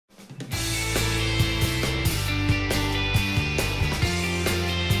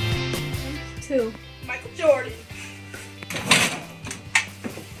2. Michael Jordan.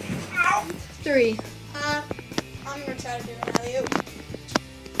 Ow. 3. I'm gonna try to do an alley-oop.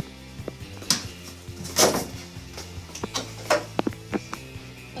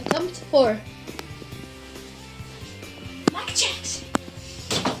 Attempt 4. Michael Jackson.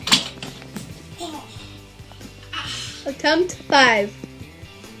 Oh. Attempt 5.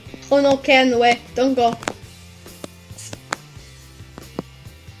 Oh no, can in the way. Don't go.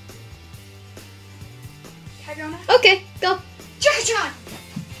 Can I go now? Okay, go. Jackie Chan.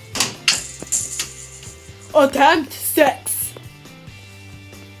 Attempt 6.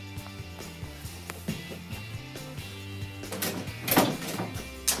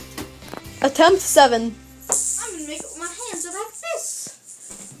 Attempt 7. I'm gonna make it with my hands like this.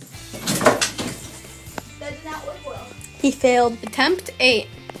 That did not work well. He failed. Attempt 8.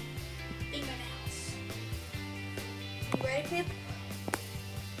 In my house. You ready, Pip?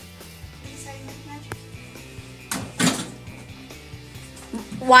 This is how you make magic.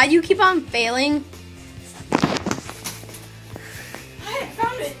 Why do you keep on failing? I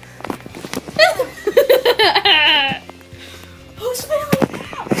found it. Who's failing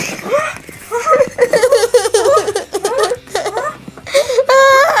now?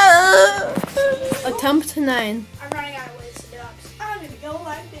 Attempt 9. I'm running out of ways to dodge. I'm gonna go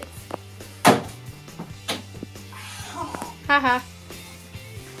like this. Haha.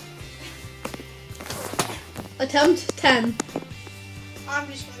 Attempt 10. I'm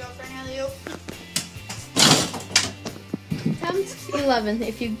just gonna go for an alley-oop. Attempt 11.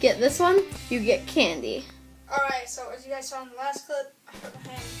 If you get this one, you get candy. Alright, so as you guys saw in the last clip, I hurt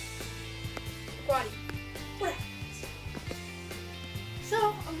my hand. Quaddy. What?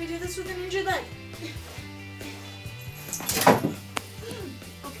 So, I'm gonna do this with an injured leg.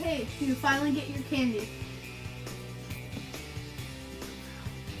 Okay, you finally get your candy.